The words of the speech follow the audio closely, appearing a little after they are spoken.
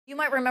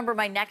might remember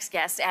my next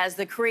guest as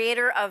the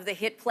creator of the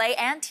hit play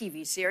and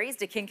TV series,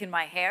 "To Kink in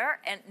My Hair,"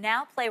 and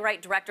now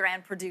playwright, director,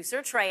 and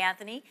producer Trey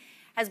Anthony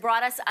has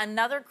brought us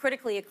another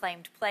critically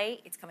acclaimed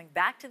play. It's coming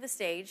back to the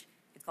stage.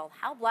 It's called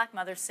How Black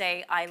Mothers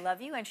Say I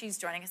Love You, and she's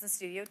joining us in the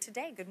studio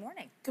today. Good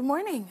morning. Good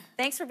morning.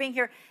 Thanks for being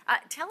here.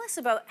 Tell us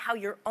about how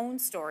your own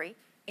story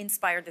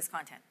inspired this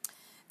content.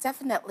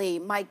 Definitely.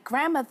 My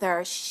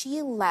grandmother,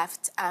 she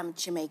left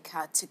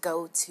Jamaica to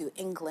go to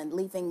England,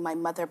 leaving my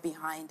mother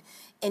behind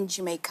in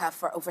Jamaica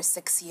for over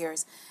 6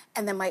 years.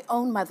 And then my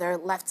own mother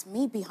left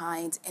me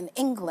behind in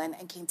England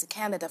and came to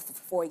Canada for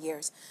 4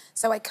 years.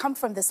 So I come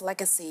from this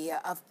legacy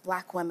of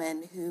Black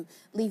women who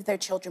leave their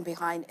children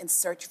behind in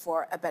search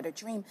for a better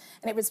dream.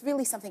 And it was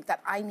really something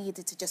that I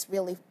needed to just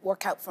really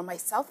work out for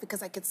myself,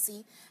 because I could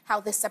see how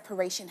this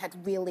separation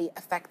had really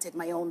affected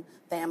my own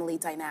family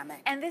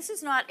dynamic. And this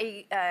is not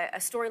a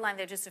storyline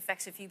that just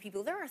affects a few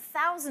people. There are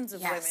thousands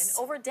of women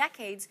over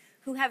decades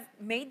who have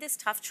made this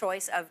tough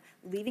choice of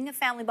leaving a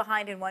family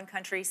behind in one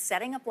country,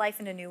 setting up life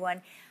in a new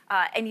one.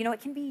 And, you know,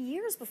 it can be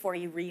years before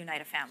you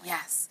reunite a family.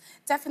 Yes,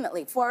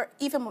 definitely. For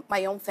even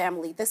my own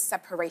family, this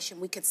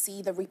separation, we could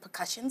see the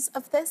repercussions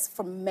of this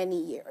for many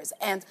years.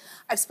 And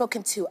I've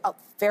spoken to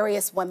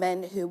various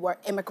women who were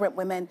immigrant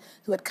women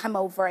who had come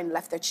over and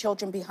left their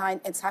children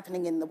behind. It's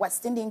happening in the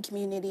West Indian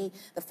community,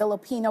 the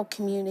Filipino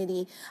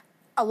community,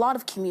 a lot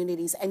of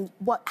communities. And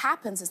what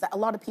happens is that a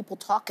lot of people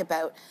talk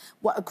about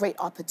what a great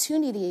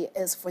opportunity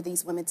is for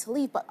these women to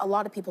leave, but a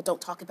lot of people don't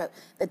talk about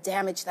the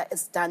damage that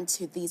is done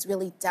to these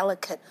really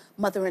delicate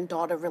mother and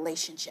daughter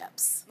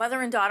relationships.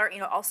 Mother and daughter, you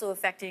know, also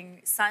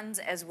affecting sons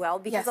as well,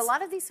 because a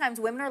lot of these times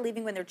women are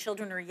leaving when their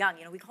children are young.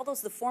 You know, we call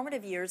those the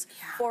formative years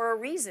for a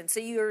reason. So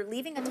you're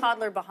leaving a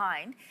toddler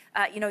behind,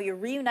 you know, you're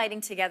reuniting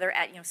together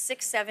at,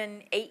 6,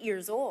 7, 8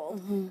 years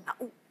old.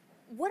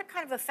 What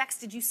kind of effects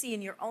did you see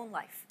in your own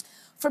life?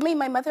 For me,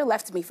 my mother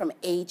left me from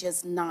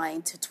ages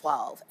 9 to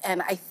 12.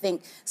 And I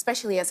think,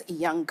 especially as a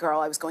young girl,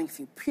 I was going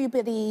through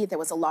puberty. There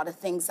was a lot of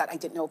things that I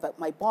didn't know about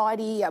my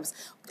body. I was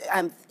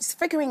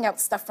figuring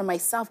out stuff for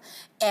myself.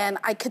 And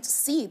I could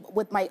see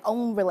with my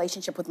own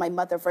relationship with my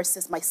mother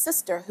versus my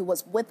sister, who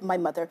was with my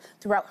mother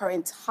throughout her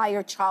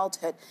entire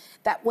childhood,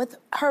 that with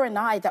her and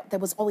I, that there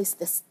was always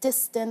this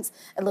distance,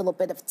 a little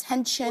bit of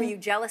tension. Were you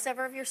jealous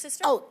ever of your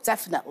sister? Oh,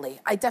 definitely.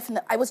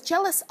 I was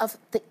jealous of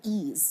the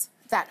ease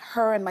that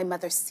her and my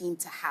mother seemed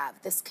to have,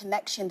 this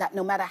connection that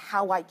no matter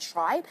how I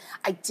tried,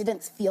 I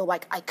didn't feel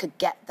like I could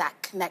get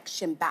that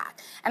connection back.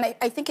 And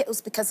I think it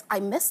was because I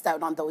missed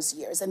out on those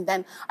years. And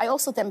then I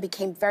also then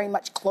became very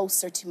much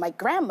closer to my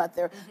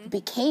grandmother, who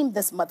became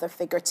this mother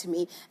figure to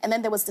me. And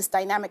then there was this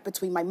dynamic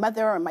between my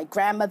mother and my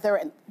grandmother,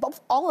 and both,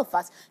 all of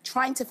us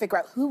trying to figure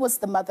out who was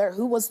the mother,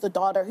 who was the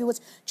daughter, who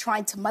was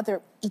trying to mother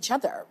each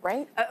other,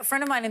 right? A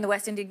friend of mine in the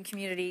West Indian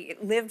community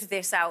lived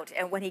this out,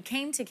 and when he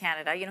came to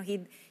Canada, you know,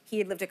 he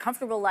had lived a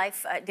comfortable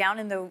life down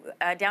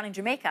in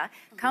Jamaica,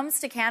 comes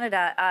to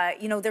Canada,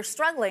 you know, they're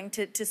struggling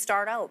to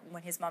start out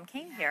when his mom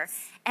came here.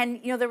 And,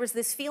 you know, there was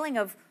this feeling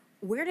of,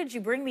 where did you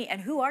bring me, and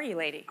who are you,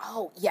 lady?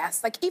 Oh,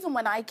 yes. Like, even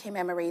when I came,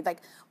 Emery, like,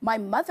 my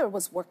mother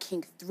was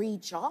working 3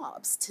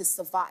 jobs to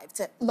survive,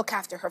 to look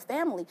after her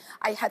family.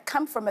 I had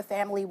come from a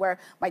family where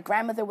my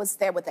grandmother was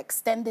there with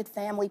extended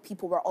family.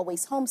 People were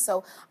always home.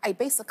 So I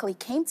basically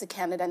came to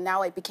Canada.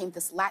 Now I became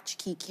this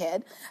latchkey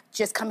kid,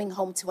 just coming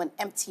home to an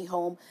empty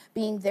home,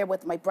 being there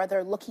with my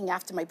brother, looking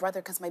after my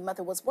brother because my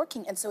mother was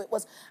working. And so it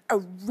was a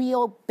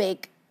real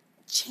big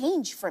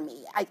change for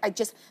me. I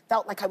just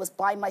felt like I was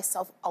by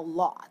myself a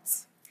lot.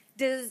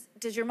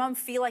 Does your mom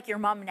feel like your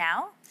mom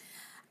now?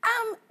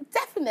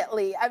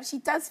 Definitely. She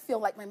does feel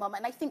like my mom.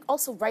 And I think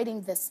also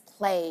writing this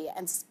play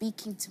and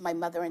speaking to my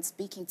mother and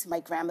speaking to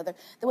my grandmother,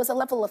 there was a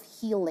level of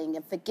healing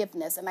and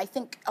forgiveness. And I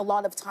think a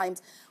lot of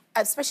times,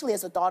 especially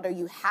as a daughter,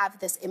 you have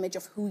this image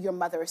of who your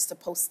mother is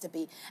supposed to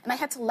be. And I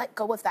had to let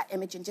go of that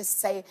image and just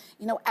say,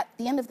 you know, at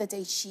the end of the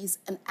day, she's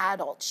an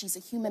adult. She's a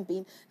human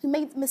being who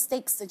made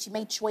mistakes, and she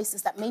made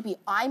choices that maybe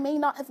I may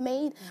not have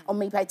made, or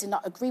maybe I did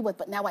not agree with,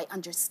 but now I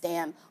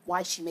understand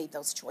why she made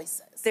those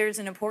choices. There's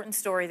an important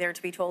story there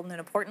to be told, and an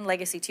important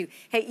legacy too.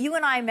 Hey, you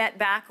and I met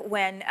back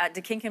when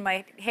To Kink in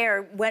My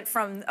Hair went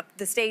from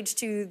the stage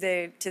to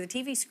the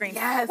TV screen.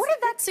 Yes. What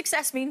did that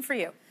success mean for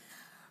you?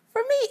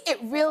 For me, it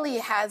really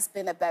has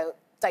been about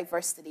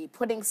diversity,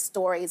 putting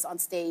stories on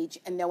stage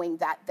and knowing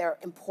that they're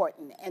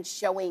important, and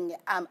showing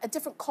a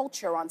different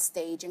culture on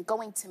stage and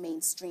going to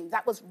mainstream.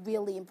 That was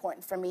really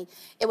important for me.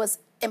 It was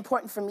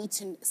important for me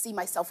to see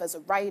myself as a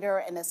writer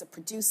and as a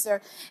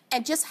producer,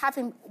 and just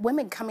having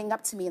women coming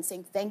up to me and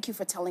saying, thank you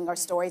for telling our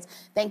stories,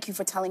 thank you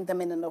for telling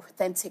them in an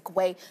authentic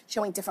way,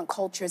 showing different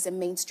cultures in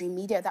mainstream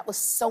media. That was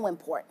so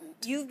important.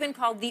 You've been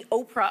called the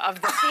Oprah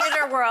of the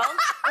theater world.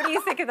 What do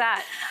you think of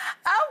that?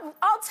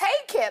 I'll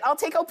take it. I'll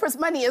take Oprah's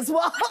money as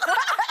well.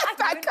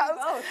 that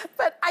goes.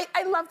 But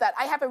I love that.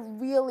 I have a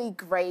really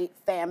great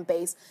fan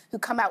base who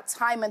come out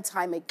time and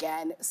time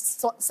again,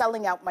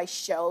 selling out my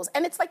shows.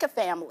 And it's like a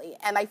family.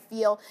 And I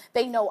feel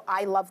they know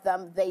I love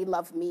them, they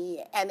love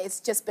me. And it's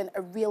just been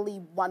a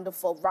really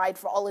wonderful ride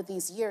for all of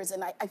these years.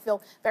 And I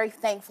feel very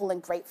thankful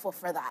and grateful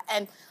for that.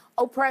 And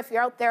Oprah, if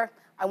you're out there,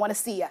 I want to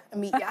see you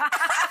and meet you.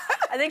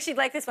 I think she'd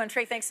like this one.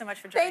 Trey, thanks so much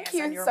for joining us on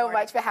Your Thank you so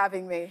much for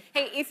having me.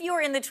 Hey, if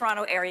you're in the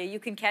Toronto area, you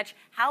can catch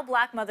How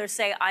Black Mothers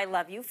Say I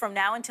Love You from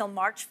now until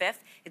March 5th.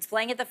 It's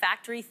playing at the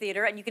Factory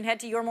Theatre, and you can head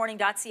to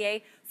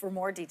yourmorning.ca for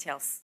more details.